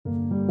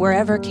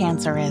Wherever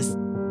cancer is,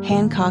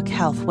 Hancock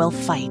Health will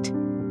fight.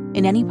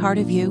 In any part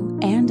of you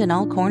and in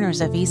all corners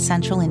of East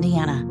Central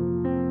Indiana.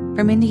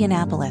 From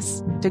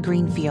Indianapolis to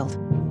Greenfield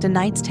to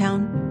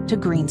Knightstown to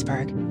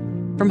Greensburg.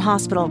 From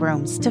hospital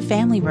rooms to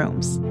family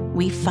rooms,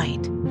 we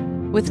fight.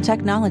 With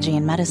technology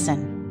and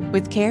medicine,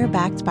 with care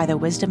backed by the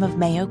wisdom of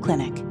Mayo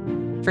Clinic.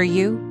 For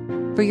you,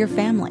 for your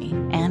family,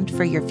 and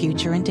for your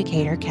future in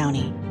Decatur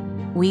County.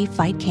 We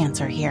fight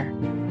cancer here.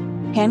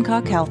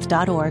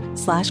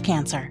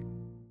 HancockHealth.org/cancer.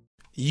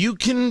 You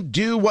can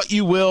do what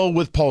you will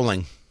with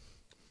polling.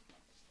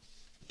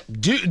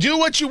 Do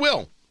what you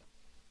will.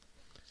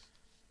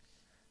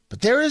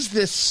 But there is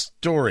this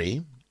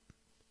story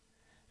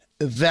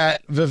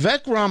that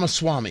Vivek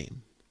Ramaswamy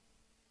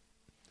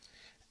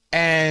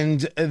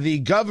and the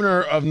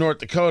governor of North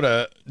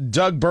Dakota,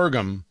 Doug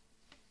Burgum,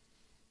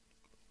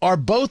 are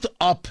both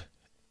up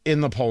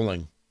in the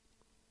polling.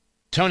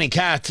 Tony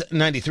Katz,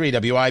 93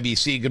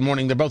 WIBC, good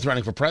morning. They're both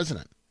running for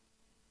president.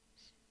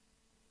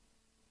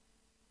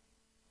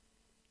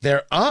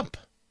 They're up.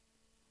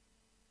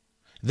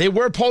 They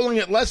were polling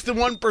at less than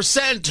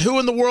 1%. Who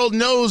in the world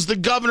knows the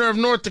governor of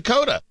North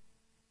Dakota?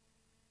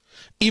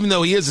 Even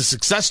though he is a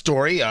success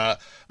story,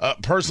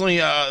 personally,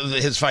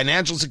 his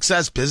financial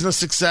success, business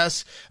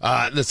success,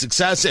 the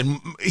success, and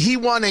he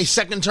won a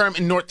second term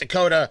in North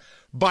Dakota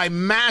by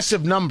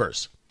massive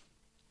numbers.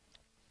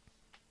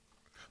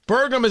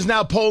 Burgum is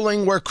now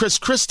polling where Chris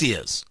Christie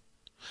is.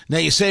 Now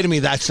you say to me,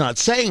 that's not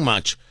saying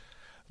much,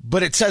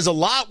 but it says a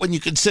lot when you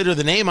consider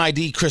the name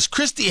ID Chris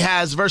Christie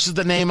has versus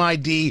the name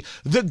ID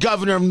the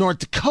governor of North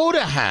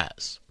Dakota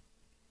has.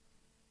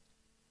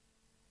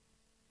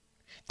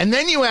 And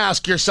then you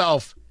ask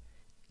yourself,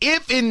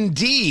 if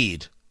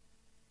indeed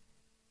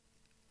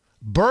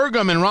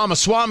Burgum and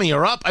Ramaswamy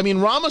are up, I mean,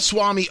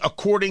 Ramaswamy,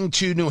 according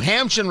to New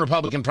Hampshire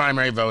Republican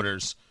primary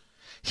voters,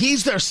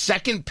 he's their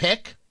second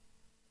pick.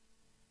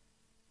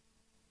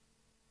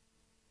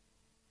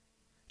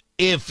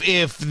 If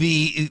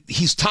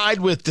he's tied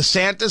with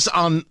DeSantis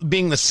on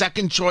being the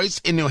second choice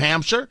in New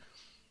Hampshire,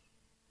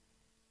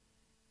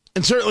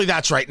 and certainly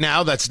that's right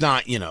now, that's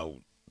not,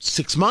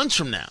 6 months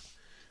from now.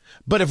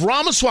 But if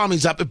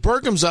Ramaswamy's up, if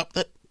Burgum's up,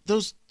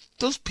 those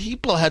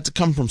people had to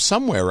come from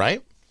somewhere,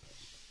 right?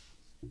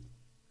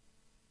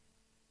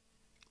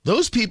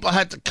 Those people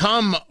had to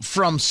come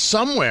from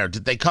somewhere.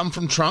 Did they come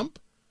from Trump?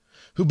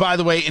 Who, by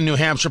the way, in New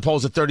Hampshire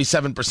polls at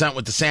 37%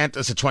 with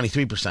DeSantis at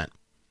 23%.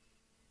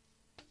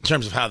 In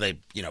terms of how they,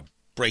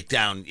 break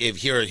down, if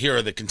here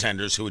are the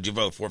contenders, who would you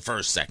vote for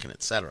first, second,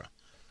 etc.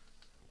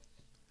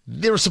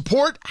 Their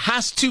support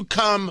has to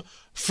come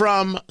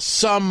from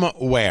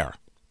somewhere.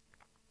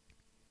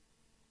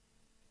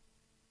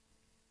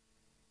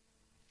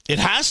 It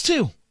has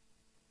to.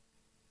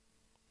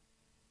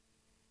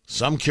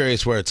 So I'm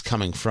curious where it's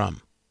coming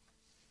from.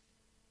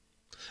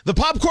 The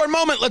popcorn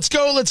moment. Let's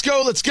go, let's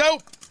go, let's go.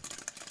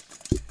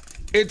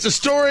 It's a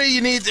story you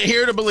need to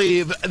hear to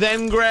believe.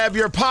 Then grab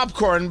your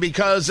popcorn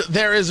because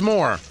there is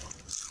more.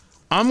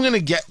 I'm going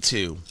to get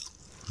to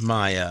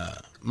my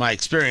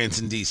experience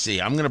in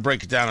D.C. I'm going to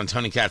break it down on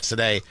Tony Katz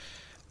today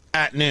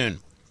at noon.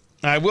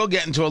 I will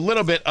get into a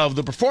little bit of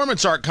the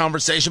performance art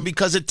conversation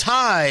because it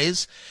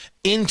ties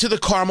into the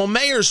Carmel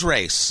mayor's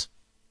race.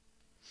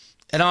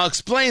 And I'll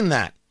explain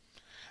that.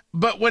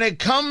 But when it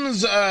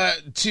comes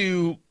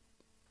to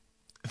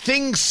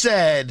things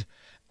said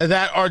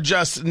that are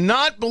just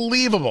not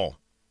believable,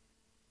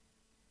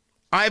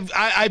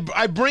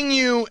 I bring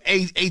you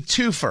a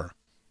twofer.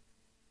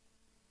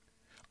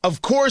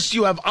 Of course,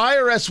 you have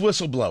IRS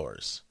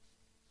whistleblowers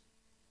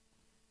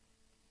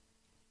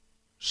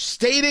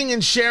stating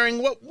and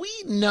sharing what we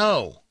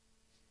know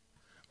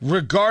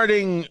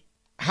regarding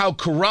how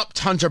corrupt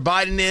Hunter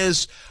Biden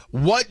is,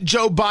 what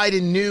Joe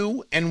Biden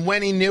knew and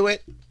when he knew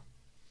it,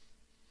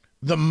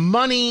 the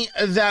money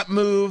that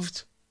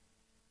moved,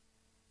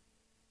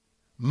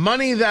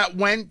 money that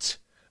went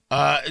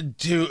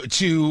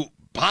to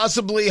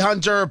possibly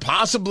Hunter,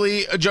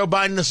 possibly Joe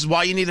Biden. This is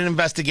why you need an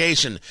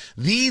investigation.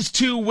 These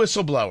two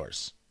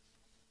whistleblowers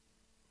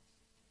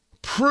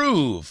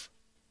prove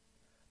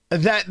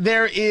that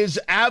there is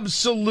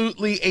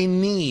absolutely a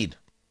need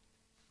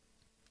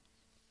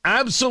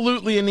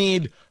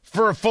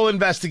for a full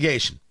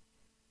investigation.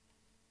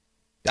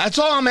 That's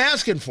all I'm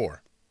asking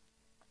for.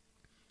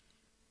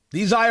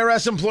 These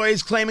IRS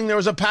employees claiming there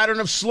was a pattern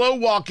of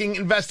slow-walking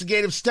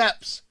investigative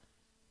steps.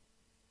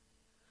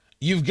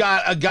 You've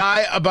got a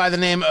guy by the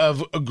name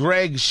of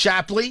Greg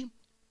Shapley,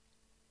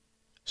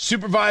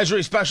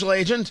 supervisory special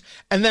agent,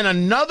 and then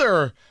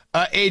another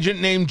agent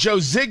named Joe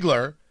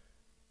Ziegler,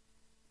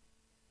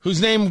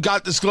 whose name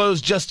got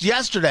disclosed just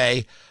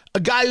yesterday, a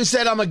guy who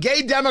said, I'm a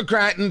gay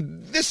Democrat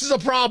and this is a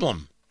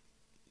problem.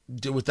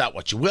 Do with that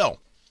what you will.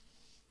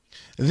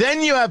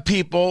 Then you have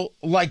people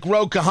like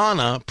Ro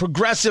Kahana,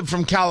 progressive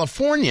from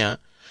California,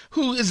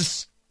 who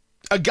is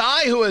a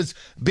guy who has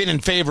been in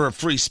favor of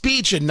free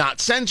speech and not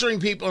censoring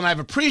people, and I've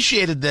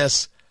appreciated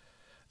this.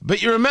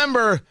 But you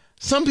remember,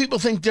 some people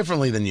think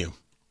differently than you.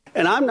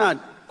 And I'm not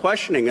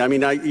questioning. I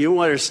mean, you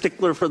are a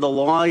stickler for the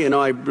law. It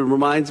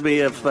reminds me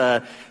of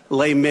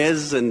Les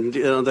Mis, and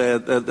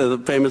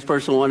the famous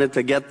person wanted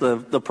to get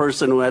the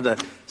person who had a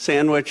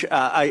sandwich.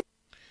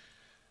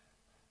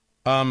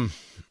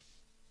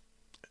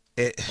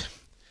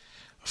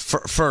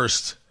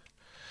 First,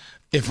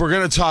 if we're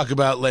going to talk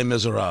about Les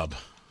Miserables,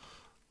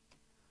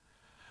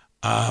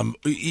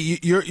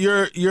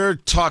 you're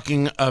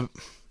talking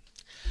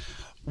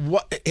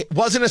what? It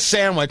wasn't a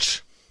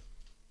sandwich.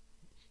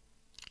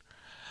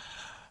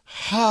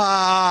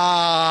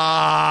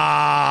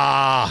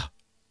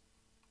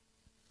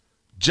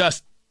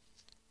 Just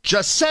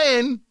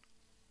saying.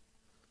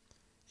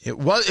 It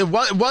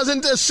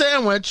wasn't a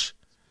sandwich.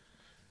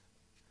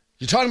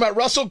 You're talking about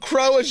Russell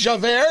Crowe as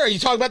Javert? Are you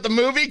talking about the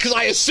movie? Because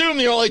I assume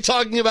you're only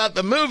talking about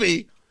the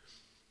movie.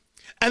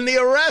 And the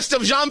arrest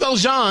of Jean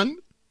Valjean.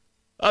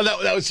 Oh,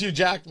 that was Hugh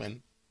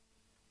Jackman.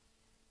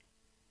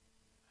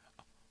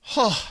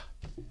 Oh,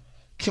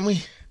 could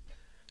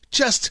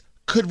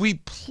we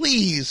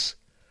please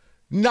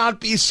not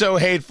be so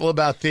hateful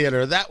about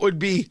theater? That would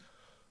be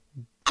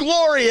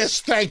glorious.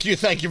 Thank you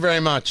very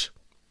much.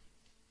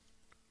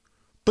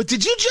 But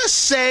did you just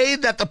say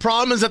that the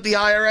problem is that the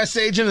IRS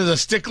agent is a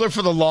stickler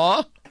for the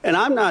law? And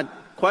I'm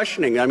not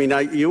questioning. I mean,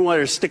 you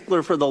are a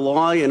stickler for the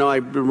law. It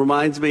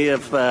reminds me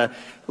of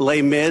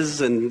Les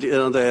Mis, and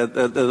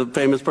the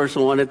famous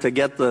person wanted to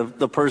get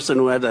the person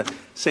who had a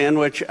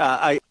sandwich.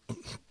 It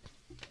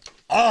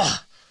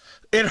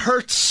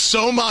hurts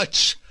so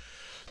much.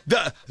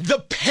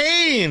 The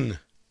pain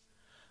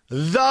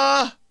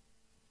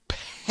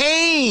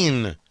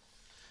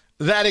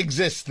that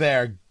exists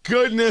there.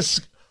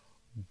 Goodness.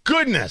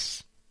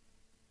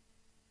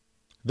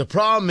 The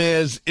problem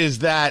is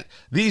that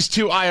these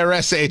two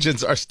IRS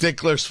agents are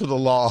sticklers for the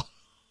law.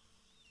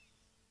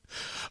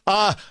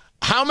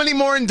 How many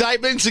more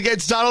indictments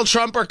against Donald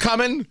Trump are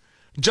coming?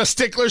 Just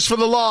sticklers for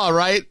the law,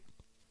 right?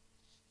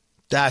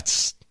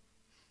 That's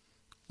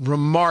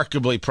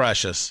remarkably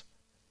precious.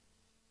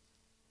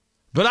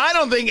 But I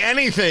don't think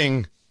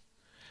anything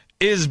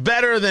is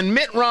better than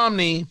Mitt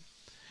Romney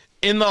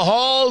in the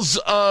halls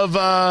of,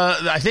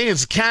 I think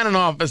it's Cannon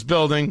Office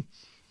Building,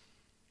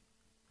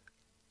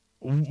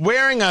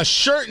 wearing a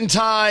shirt and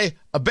tie,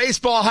 a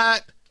baseball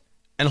hat,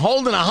 and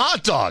holding a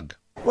hot dog.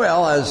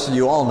 Well, as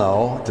you all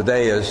know,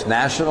 today is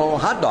National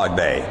Hot Dog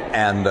Day.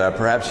 And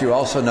perhaps you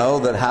also know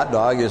that hot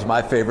dog is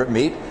my favorite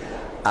meat.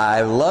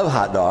 I love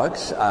hot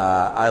dogs.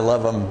 I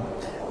love them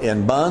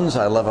in buns.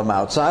 I love them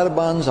outside of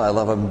buns. I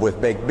love them with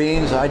baked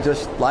beans. I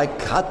just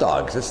like hot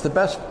dogs. It's the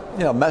best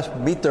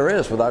meat there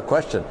is, without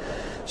question.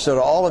 So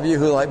to all of you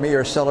who, like me,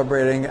 are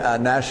celebrating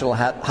National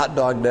Hot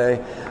Dog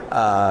Day,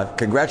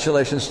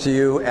 congratulations to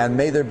you, and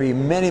may there be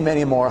many,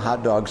 many more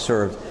hot dogs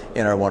served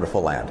in our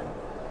wonderful land.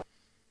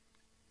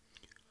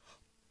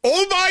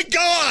 Oh, my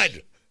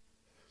God!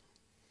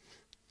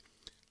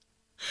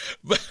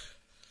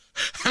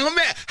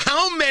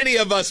 How many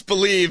of us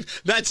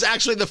believe that's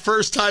actually the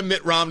first time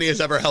Mitt Romney has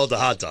ever held a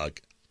hot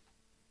dog?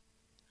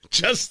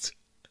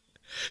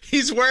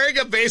 He's wearing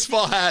a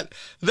baseball hat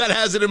that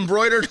has an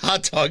embroidered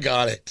hot dog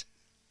on it.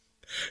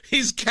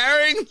 He's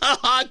carrying the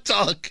hot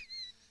dog,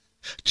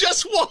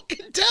 just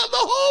walking down the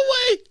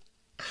hallway.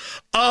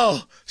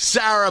 Oh,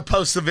 Sarah,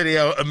 post the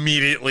video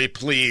immediately,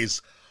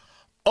 please.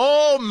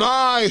 Oh,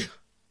 my.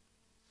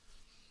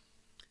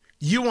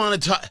 You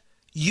want to talk?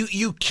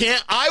 You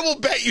can't. I will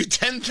bet you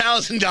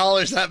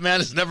 $10,000 that man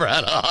has never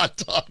had a hot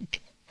dog.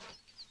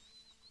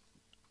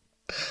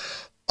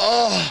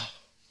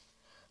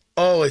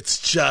 Oh,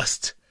 it's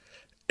just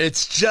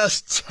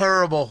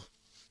terrible.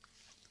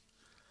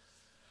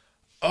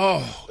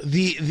 Oh,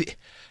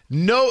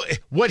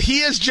 what he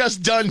has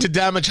just done to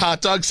damage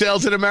hot dog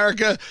sales in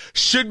America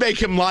should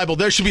make him liable.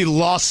 There should be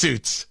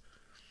lawsuits.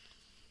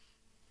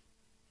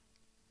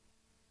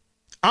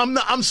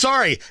 I'm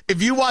sorry.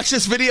 If you watch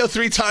this video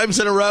 3 times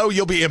in a row,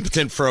 you'll be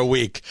impotent for a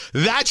week.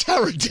 That's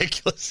how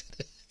ridiculous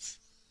it is.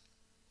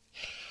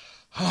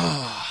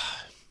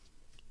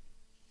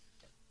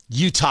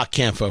 Utah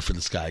can't vote for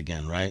this guy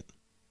again, right?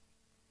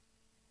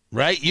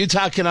 Right?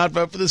 Utah cannot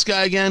vote for this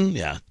guy again?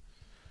 Yeah.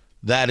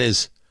 That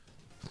is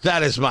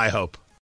my hope.